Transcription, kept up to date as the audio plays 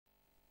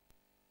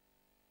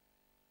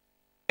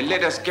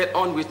let us get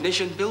on with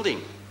nation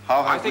building.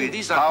 I think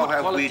these are good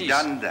qualities,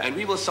 and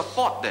we will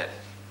support that.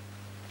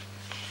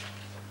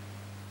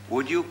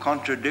 Would you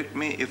contradict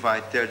me if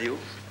I tell you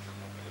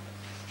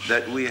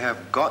that we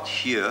have got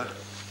here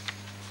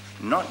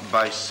not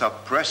by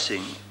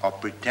suppressing or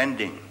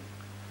pretending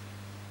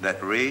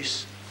that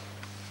race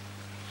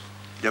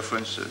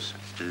differences,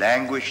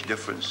 language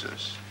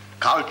differences,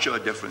 culture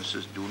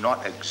differences do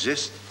not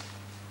exist,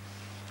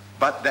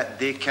 but that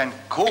they can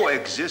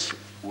coexist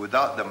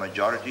without the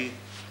majority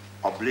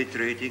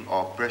obliterating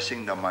or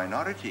oppressing the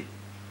minority?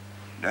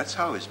 That's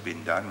how it's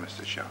been done,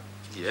 Mr. Seow.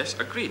 Yes,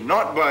 agreed.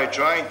 Not by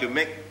trying to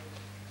make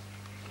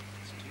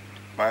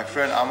my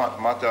friend Ahmad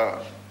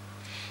Mata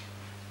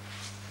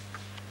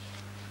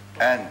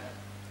and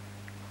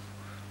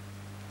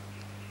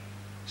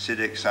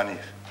Siddiq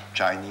Sanif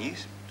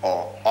Chinese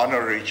or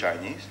honorary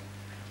Chinese,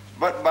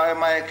 but by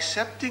my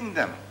accepting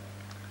them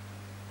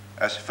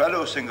as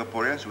fellow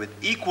Singaporeans with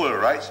equal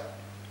rights,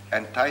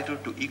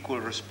 entitled to equal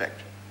respect.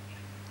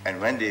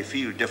 And when they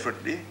feel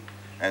differently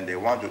and they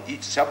want to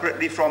eat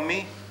separately from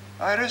me,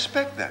 I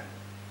respect that.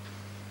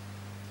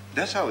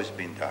 That's how it's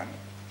been done.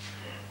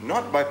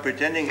 Not by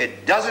pretending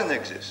it doesn't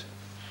exist,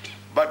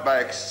 but by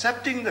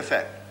accepting the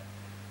fact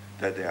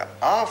that there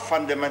are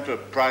fundamental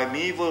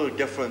primeval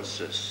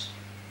differences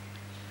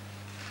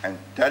and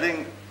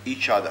telling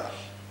each other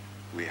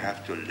we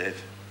have to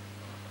live,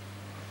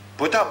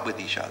 put up with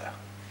each other,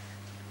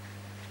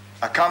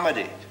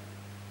 accommodate,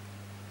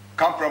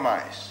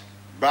 compromise,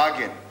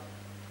 bargain,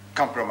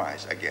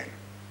 compromise again.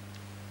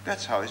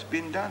 That's how it's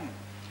been done.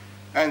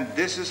 And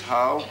this is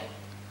how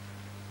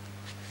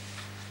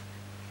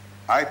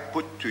I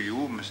put to you,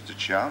 Mr.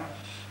 Chiang,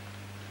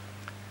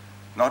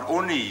 not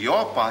only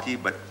your party,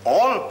 but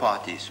all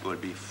parties will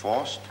be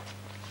forced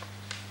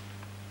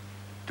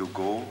to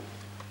go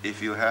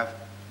if you have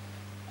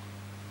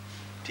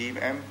team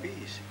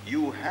MPs.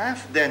 You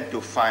have then to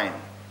find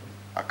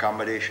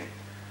accommodation,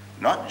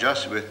 not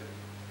just with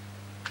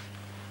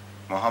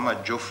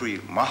Mohamed Jufrie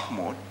bin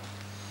Mahmood,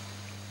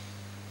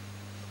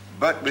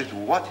 but with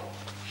what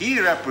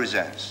he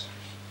represents,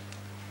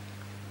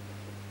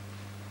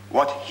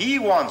 what he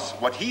wants,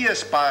 what he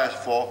aspires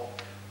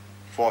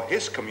for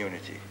his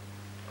community.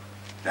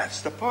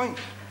 That's the point.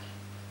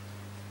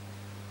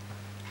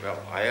 Well,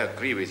 I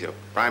agree with you,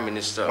 Prime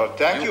Minister. Well,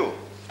 thank you.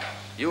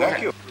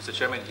 Thank you. Mr.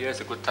 Chairman, here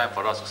is a good time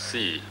for us to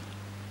see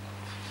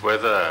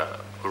whether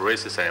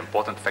race is an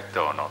important factor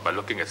or not by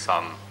looking at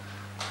some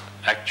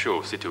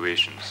actual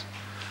situations.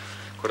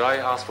 Could I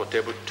ask for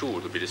Table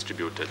 2 to be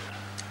distributed?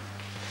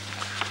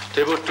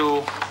 Table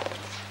 2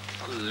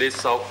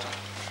 lists out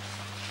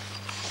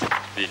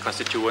the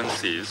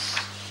constituencies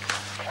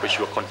which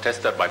were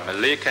contested by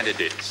Malay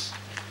candidates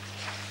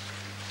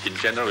in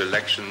general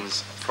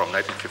elections from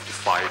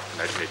 1955 to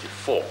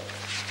 1984.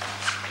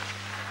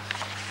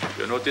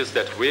 You'll notice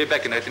that way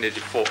back in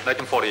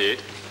 1948,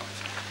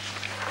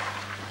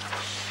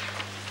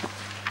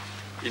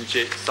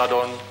 Encik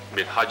Sadon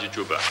bin Haji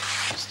Juba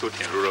stood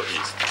in rural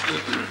east,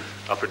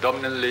 a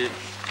predominantly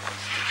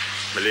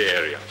Malay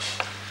area.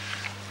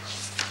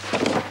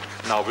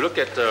 Now we look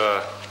at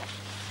the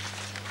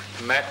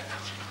map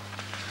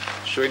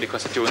showing the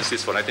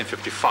constituencies for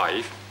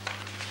 1955,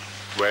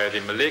 where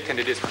the Malay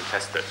candidates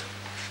contested.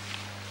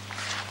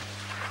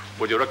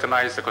 Would you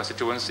recognize the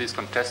constituencies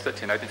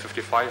contested in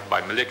 1955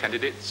 by Malay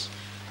candidates?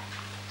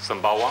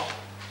 Sembawang,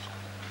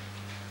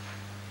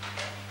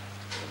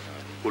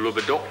 Ulu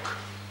Bedok,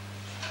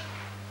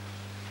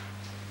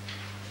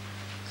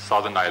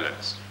 Southern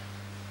Islands.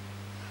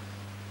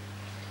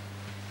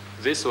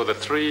 These were the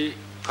three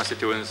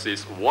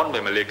constituencies won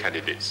by Malay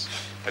candidates,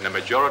 and the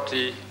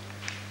majority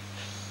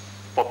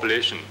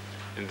population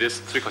in these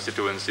three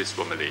constituencies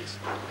were Malays.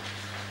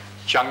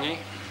 Changi,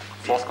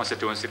 fourth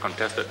constituency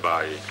contested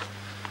by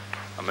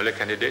a Malay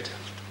candidate,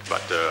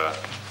 but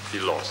he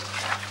lost.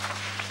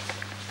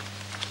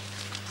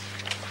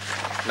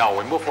 Now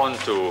we move on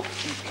to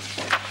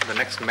the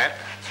next map,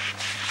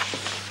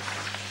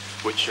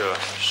 which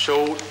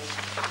showed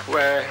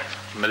where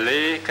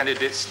Malay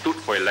candidates stood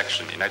for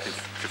election in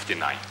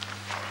 1959.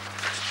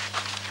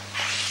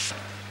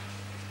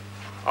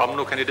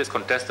 UMNO candidates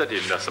contested in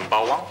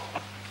Sembawang,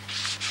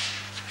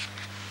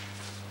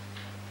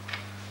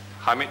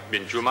 Hamid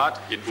bin Jumad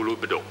in Ulu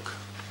Bedok,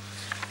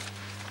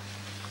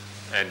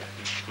 and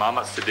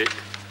Muhammad Siddiq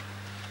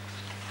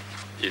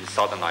in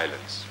Southern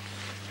Islands.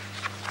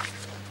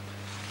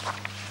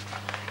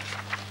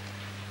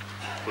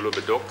 Ulu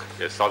Bedok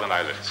is Southern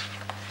Islands.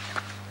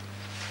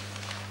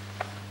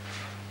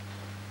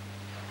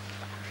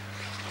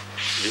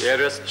 The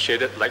areas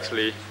shaded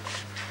lightly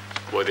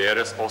were the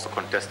areas also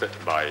contested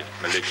by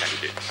Malay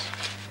candidates.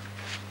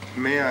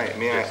 May I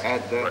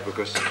add that, right,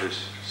 because it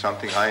is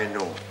something I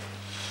know.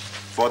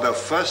 For the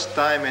first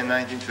time in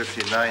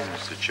 1959,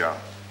 Mr. Chow,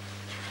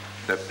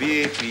 the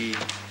PAP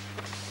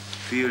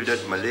fielded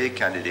Malay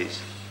candidates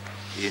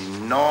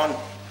in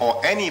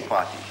or any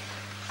party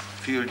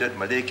fielded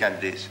Malay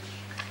candidates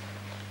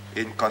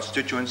in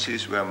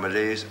constituencies where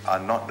Malays are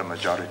not the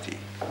majority,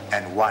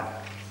 and won.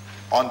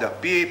 On the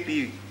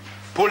PAP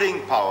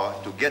pulling power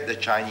to get the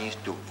Chinese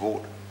to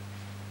vote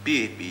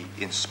PAP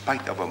in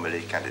spite of a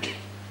Malay candidate.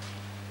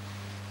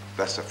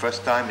 That's the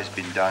first time it's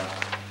been done,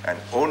 and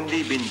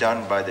only been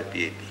done by the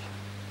PAP.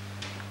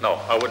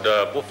 Now, I would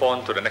move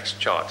on to the next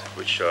chart,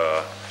 which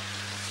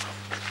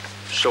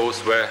shows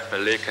where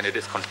Malay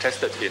candidates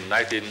contested in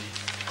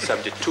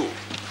 1972.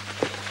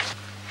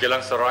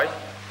 Geylang Serai,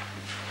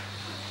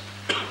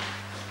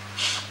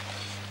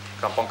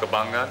 Kampong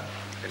Kembangan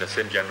in the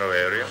same general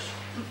area,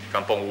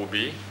 Kampong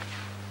Ubi,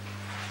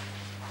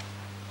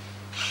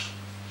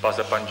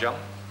 Pasir Panjang,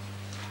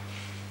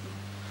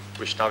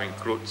 which now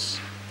includes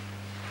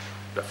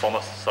the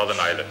former Southern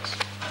Islands.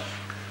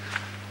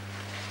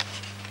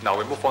 Now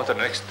we move on to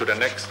the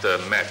next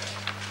map.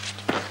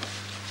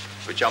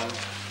 We jump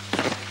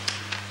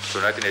to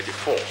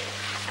 1984.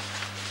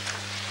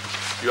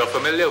 You are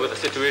familiar with the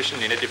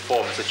situation in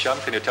 84, Mr. Chan.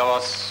 Can you tell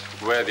us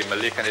where the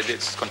Malay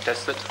candidates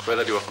contested,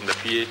 whether they were from the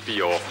PAP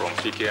or from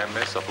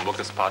PKMS or from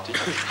Workers' Party?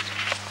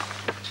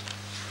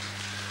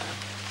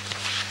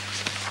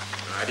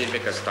 I didn't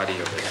make a study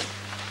of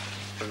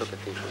it. Look at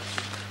table.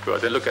 Well,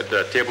 then look at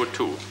the table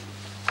 2.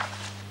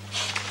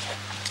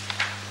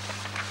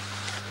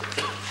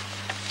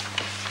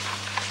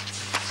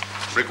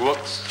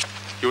 Brickworks,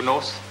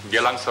 Eunos,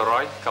 Geylang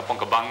Serai, Kampong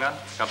Kembangan,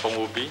 Kampong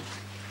Ubi,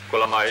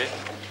 Kolam Air,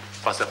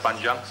 Pasir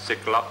Panjang,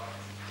 Siglap,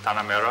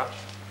 Tanah Merah,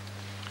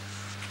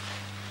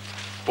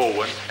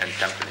 Bowen, and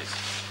Tampines.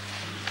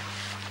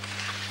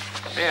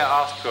 May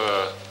I ask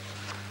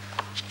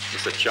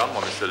Mr. Cham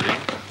or Mr.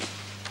 Ling,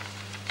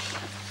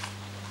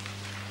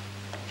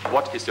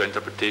 what is your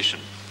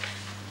interpretation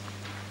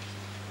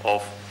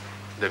of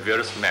the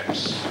various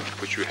maps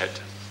which you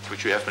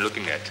have been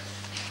looking at?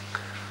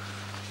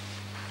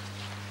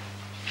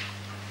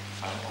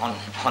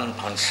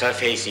 On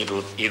surface, it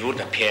would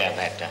appear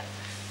that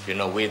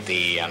with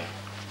the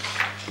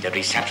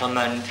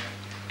resettlement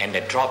and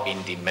the drop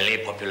in the Malay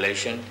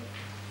population,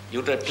 it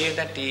would appear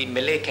that the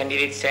Malay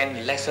candidates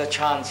stand lesser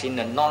chance in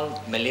the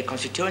non-Malay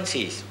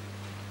constituencies.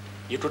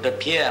 It would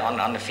appear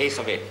on the face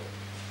of it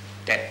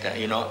that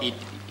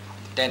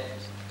that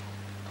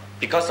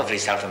because of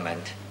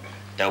resettlement,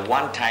 the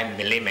one-time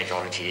Malay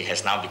majority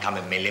has now become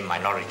a Malay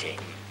minority.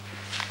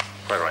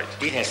 Quite right.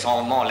 It has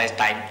all more or less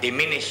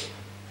diminished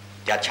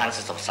their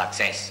chances of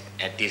success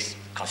at these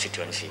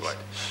constituencies. Right.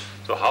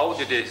 So how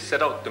did they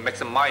set out to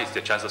maximize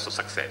their chances of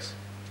success?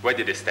 Where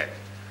did they stand?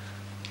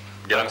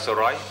 Geylang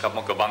Serai,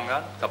 Kampong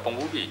Kembangan, Kampong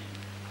Ubi.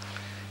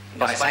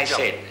 No, as I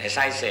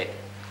said,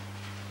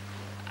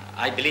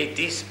 I believe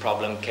this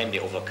problem can be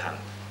overcome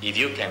if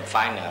you can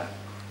find a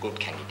good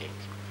candidate.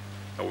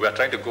 We are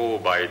trying to go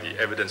by the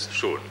evidence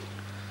shown,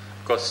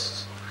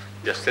 because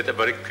you have stated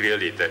very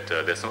clearly that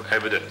there's no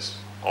evidence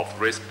of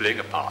race playing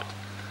a part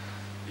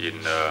in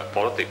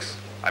politics.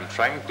 I'm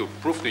trying to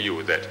prove to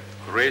you that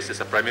race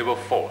is a primeval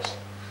force.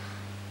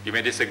 You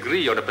may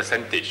disagree on the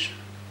percentage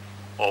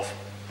of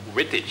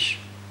weightage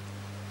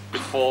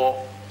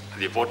before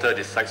the voter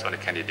decides on the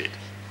candidate.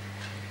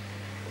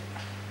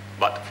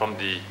 But from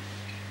the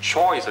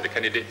choice of the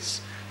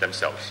candidates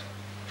themselves,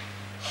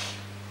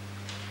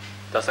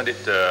 doesn't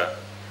it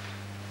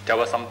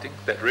tell us something?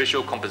 That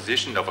racial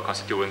composition of a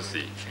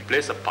constituency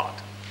plays a part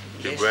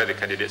in where the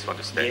candidates want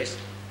to stand? Yes.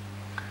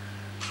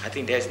 I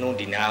think there's no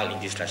denial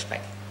in this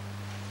respect.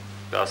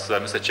 Does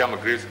Mr. Cham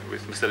agree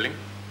with Mr. Ling?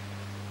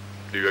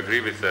 Do you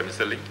agree with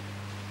Mr. Ling?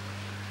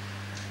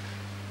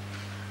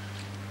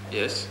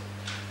 Yes.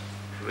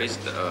 Race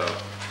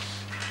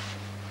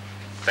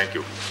Thank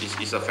you.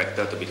 is a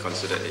factor to be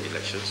considered in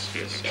elections.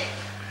 Yes.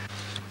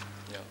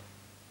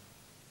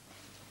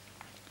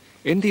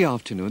 In the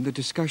afternoon, the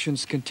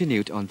discussions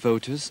continued on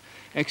voters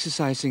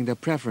exercising their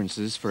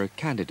preferences for a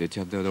candidate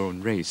of their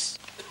own race.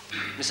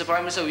 Mr.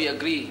 Prime Minister, we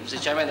agree,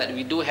 Mr. Chairman, that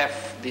we do have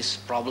this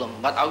problem,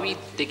 but are we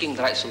taking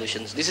the right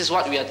solutions? This is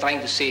what we are trying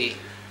to say.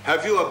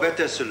 Have you a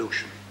better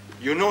solution?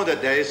 You know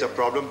that there is a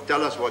problem.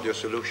 Tell us what your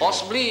solution is.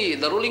 Possibly,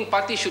 the ruling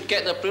party should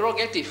get the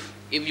prerogative.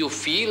 If you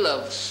feel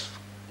a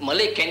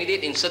Malay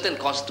candidate in certain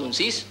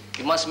constituencies,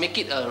 you must make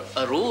it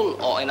a rule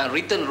or an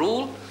unwritten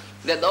rule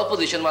that the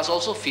opposition must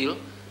also feel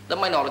the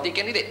minority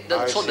candidate.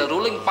 So the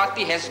ruling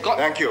party has got...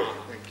 Thank you.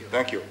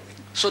 Thank you.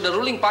 So the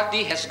ruling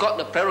party has got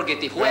the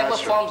prerogative. Whoever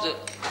forms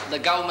the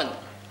government,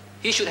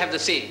 he should have the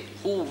say.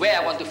 Where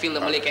I want to feel the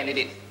Malay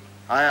candidate.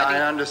 I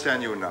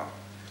understand you now.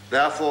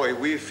 Therefore, if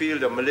we feel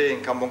the Malay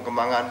in Kampong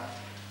Kembangan,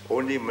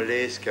 only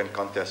Malays can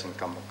contest in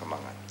Kampong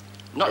Kembangan.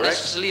 Not correct?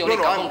 necessarily only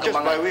Kampong Kembangan.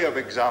 Just by way of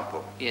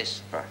example.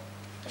 Yes. Right.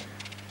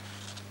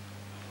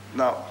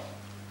 Now,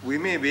 we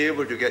may be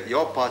able to get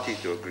your party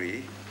to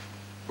agree,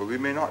 but we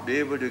may not be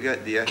able to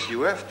get the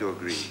SUF to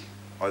agree,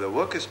 or the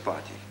Workers'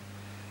 Party.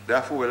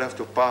 Therefore, we'll have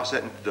to pass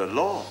that into the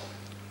law.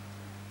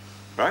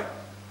 Right?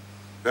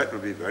 That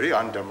would be very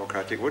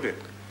undemocratic, would it?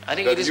 I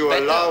think that it is you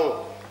better.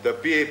 allow the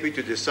PAP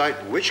to decide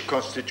which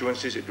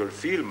constituencies it will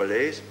feel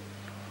Malays,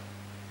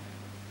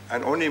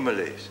 and only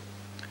Malays.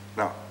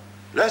 Now,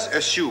 let's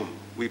assume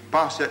we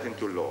pass that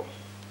into law.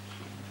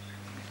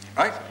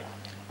 Right?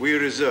 We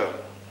reserve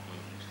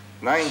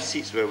 9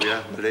 seats where we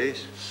have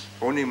Malays,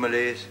 only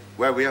Malays,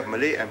 where we have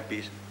Malay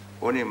MPs,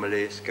 only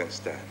Malays can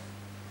stand.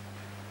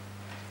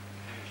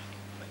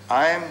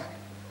 I am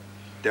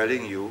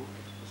telling you,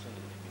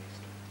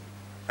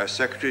 as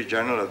Secretary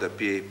General of the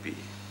PAP,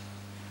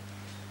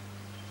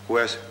 who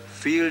has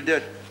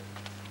fielded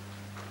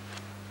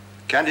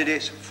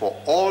candidates for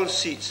all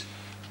seats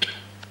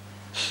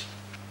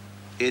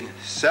in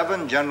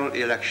 7 general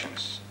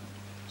elections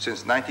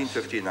since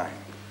 1959.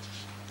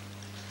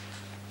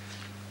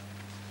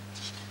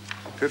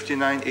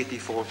 59,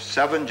 84,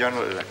 7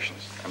 general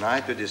elections, and I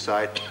had to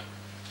decide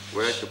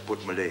where to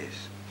put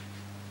Malays.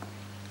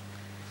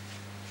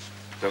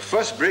 The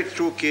first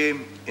breakthrough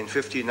came in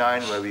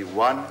 59, where we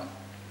won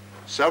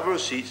several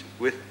seats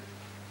with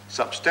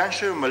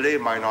substantial Malay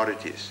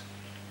minorities.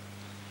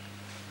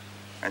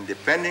 And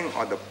depending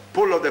on the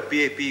pull of the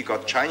PAP,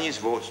 got Chinese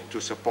votes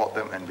to support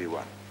them, and we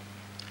won.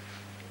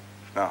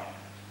 Now,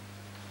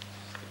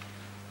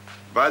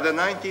 by the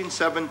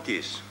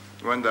 1970s,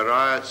 when the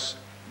riots,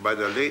 by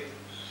the late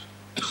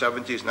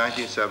 70s,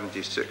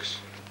 1976,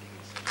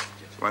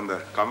 when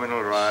the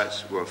communal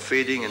riots were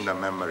fading in the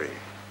memory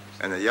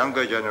and the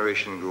younger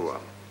generation grew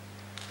up,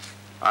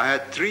 I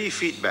had 3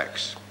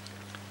 feedbacks.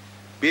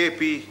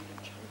 PAP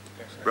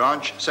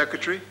branch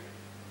secretary,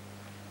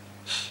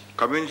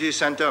 Community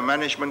Center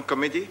Management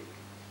Committee,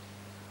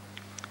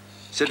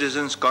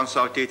 Citizens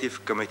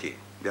Consultative Committee.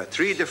 There are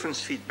 3 different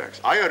feedbacks.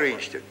 I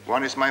arranged it.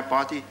 1 is my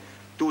party,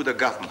 2 the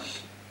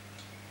government.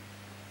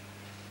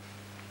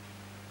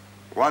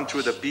 1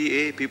 through the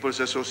PA, People's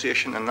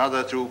Association,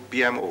 another through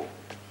PMO,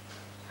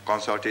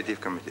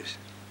 Consultative Committees.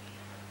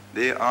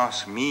 They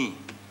asked me,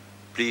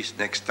 please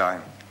next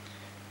time,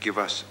 give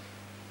us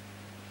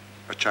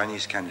a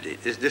Chinese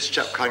candidate. This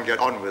chap can't get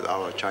on with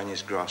our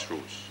Chinese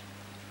grassroots.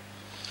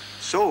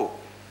 So,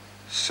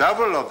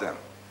 several of them,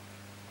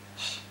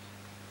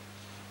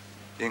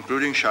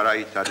 including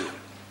Sharai Tadin,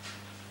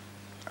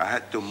 I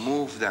had to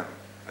move them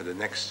at the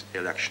next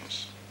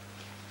elections.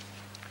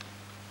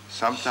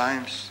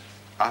 Sometimes,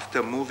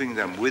 after moving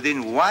them,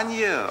 within 1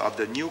 year of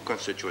the new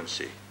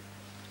constituency,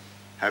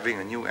 having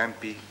a new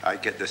MP, I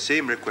get the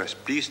same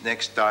request. Please,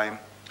 next time,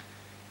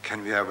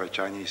 can we have a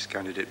Chinese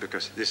candidate,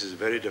 because this is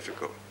very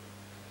difficult.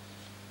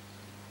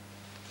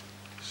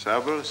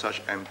 Several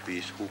such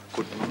MPs who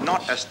could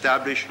not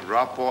establish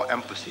rapport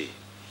empathy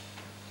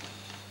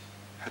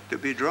had to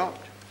be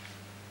dropped.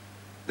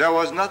 There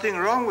was nothing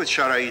wrong with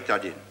Sharai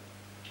Tadin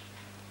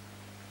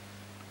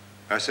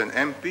as an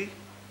MP,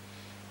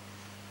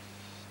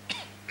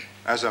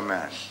 as a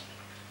man,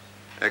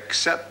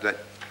 except that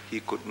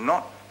he could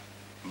not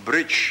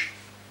bridge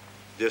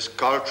this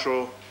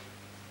cultural,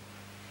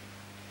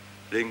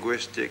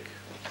 linguistic,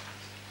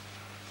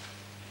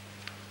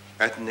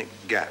 ethnic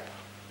gap.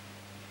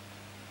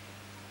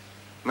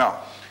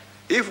 Now,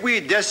 if we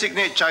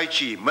designate Chai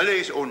Chi,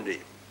 Malays only,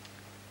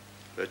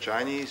 the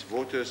Chinese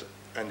voters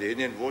and the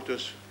Indian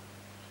voters,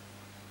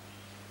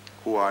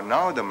 who are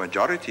now the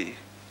majority,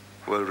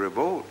 will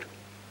revolt.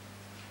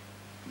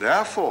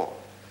 Therefore,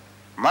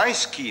 my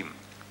scheme,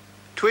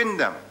 twin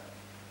them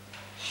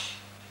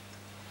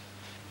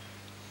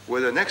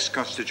with the next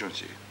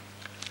constituency,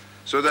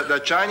 so that the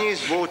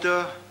Chinese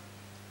voter,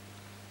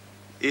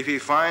 if he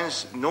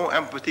finds no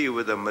empathy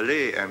with the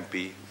Malay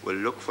MP, will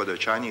look for the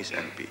Chinese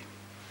MP.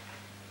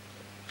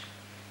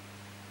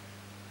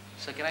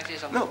 So can I say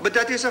something? No, but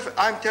that is,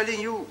 I'm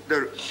telling you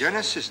the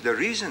genesis, the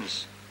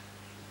reasons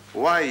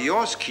why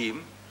your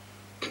scheme,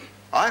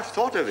 I've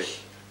thought of it.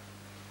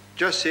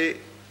 Just say,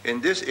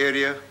 in this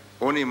area,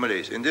 only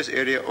Malays. In this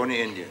area,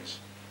 only Indians.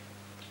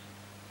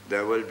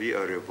 There will be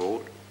a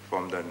revolt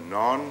from the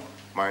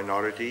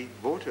non-minority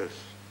voters.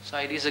 So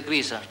I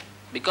disagree, sir.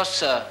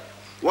 Because...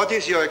 what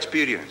is your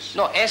experience?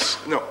 No, as...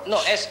 No.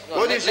 No, as... No,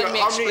 what is your,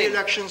 how many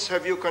elections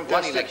have you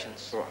contested? 1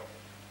 elections. Oh.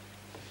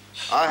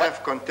 I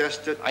have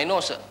contested... I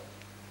know, sir.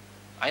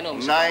 I know,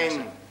 Mr.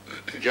 9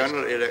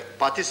 general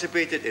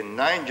participated in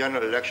 9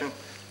 general elections,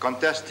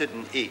 contested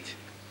in 8.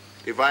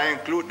 If I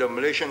include the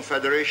Malaysian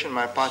Federation,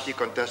 my party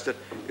contested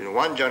in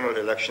 1 general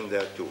election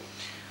there too.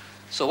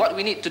 So what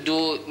we need to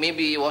do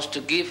maybe was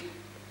to give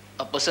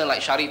a person like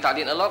Sharai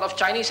Tadin a lot of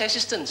Chinese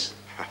assistance.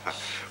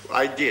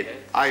 I did.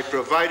 I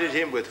provided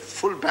him with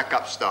full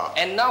backup staff.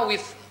 And now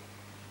with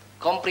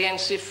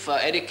comprehensive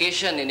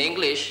education in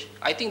English,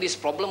 I think this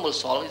problem will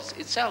solve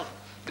itself.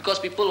 Because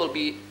people will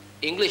be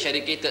English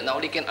educated now,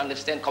 they can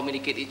understand,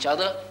 communicate each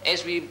other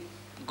as we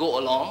go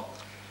along.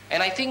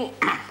 And I think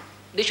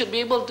they should be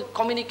able to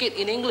communicate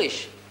in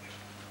English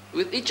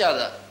with each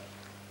other.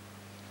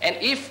 And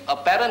if a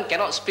parent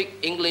cannot speak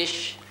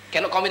English,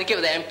 cannot communicate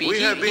with the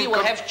MP, he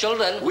will have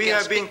children who We can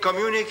have speak. been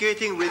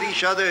communicating with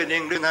each other in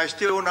English, and I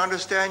still don't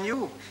understand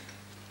you.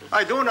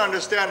 I don't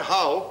understand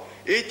how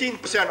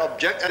 18%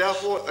 object, and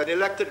therefore an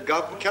elected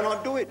government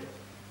cannot do it.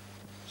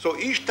 So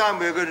each time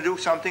we're going to do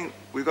something,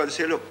 we've got to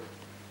say, look,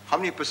 how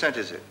many percent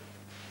is it?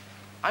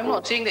 I'm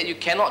not saying that you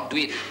cannot do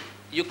it.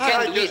 You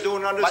can do it,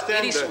 but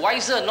it is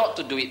wiser not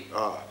to do it.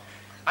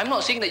 I'm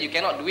not saying that you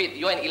cannot do it.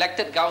 You're an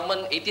elected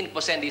government,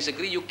 18%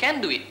 disagree, you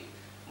can do it.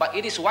 But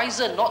it is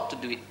wiser not to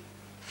do it.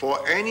 for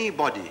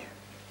anybody,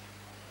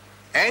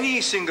 any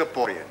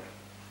Singaporean,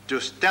 to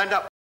stand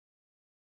up